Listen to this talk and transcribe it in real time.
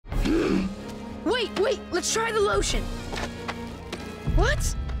Wait, let's try the lotion.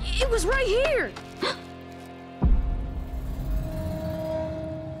 What? It was right here.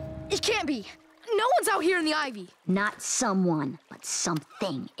 It can't be. No one's out here in the ivy. Not someone, but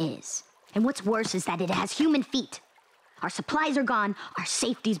something is. And what's worse is that it has human feet. Our supplies are gone, our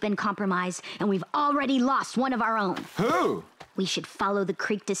safety's been compromised, and we've already lost one of our own. Who? We should follow the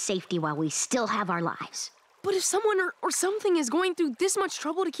creek to safety while we still have our lives. But if someone or something is going through this much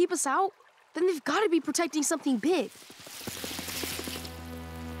trouble to keep us out, then they've got to be protecting something big.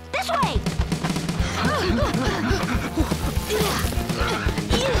 This way!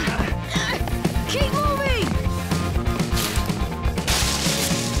 Keep moving!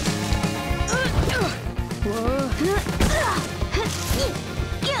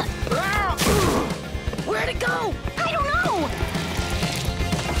 Where'd it go? I don't know!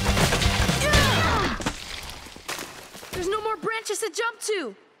 There's no more branches to jump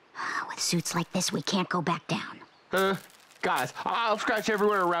to. With suits like this, we can't go back down. Guys, I'll scratch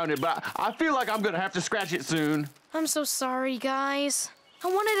everywhere around it, but I feel like I'm gonna have to scratch it soon. I'm so sorry, guys. I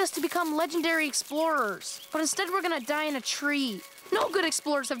wanted us to become legendary explorers, but instead we're gonna die in a tree. No good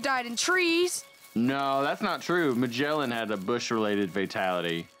explorers have died in trees. No, that's not true. Magellan had a bush-related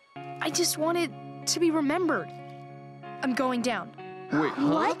fatality. I just wanted to be remembered. I'm going down. Wait,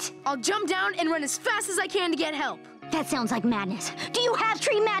 What? I'll jump down and run as fast as I can to get help. That sounds like madness. Do you have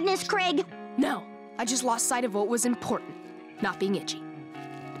tree madness, Craig? No, I just lost sight of what was important, not being itchy.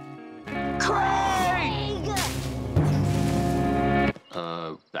 Craig!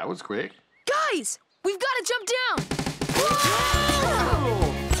 That was quick. Guys, we've got to jump down.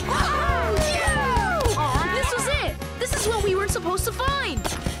 This was it. This is what we were supposed to find.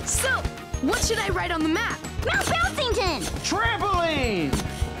 So, what should I write on the map? Mount Bouncington! Trampoline!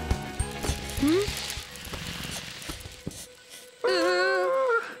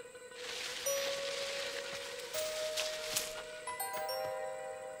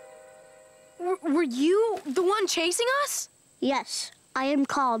 Were you the one chasing us? Yes, I am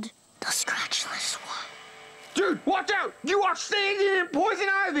called the Scratchless One. Dude, watch out! You are standing in poison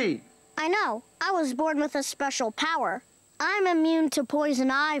ivy! I know. I was born with a special power. I'm immune to poison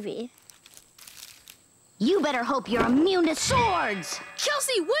ivy. You better hope you're immune to swords!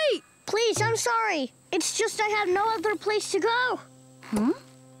 Kelsey, wait! Please, I'm sorry. It's just I have no other place to go.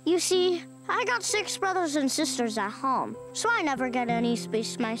 You see, I got 6 brothers and sisters at home, so I never get any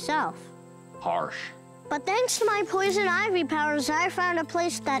space myself. Harsh. But thanks to my poison ivy powers, I found a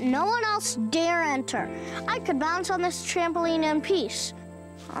place that no one else dare enter. I could bounce on this trampoline in peace.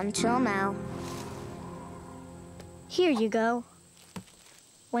 Until now. Here you go.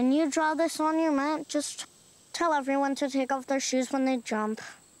 When you draw this on your mat, just tell everyone to take off their shoes when they jump.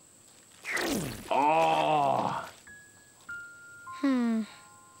 Oh.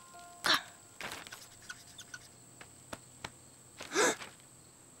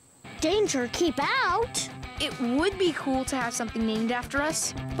 Danger, keep out! It would be cool to have something named after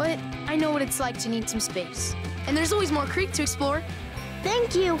us, but I know what it's like to need some space. And there's always more creek to explore.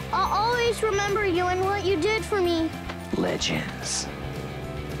 Thank you. I'll always remember you and what you did for me. Legends.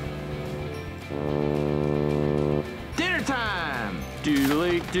 Dinner time!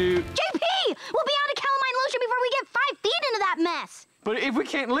 Doodly-doo. JP! We'll be out of calamine lotion before we get 5 feet into that mess! But if we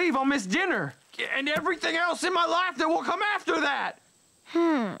can't leave, I'll miss dinner. And everything else in my life that will come after that.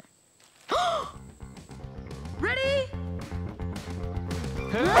 Ready?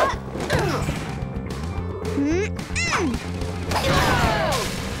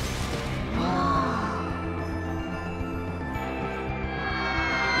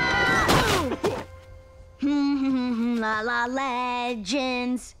 La la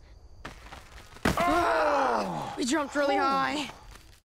legends. We jumped really high.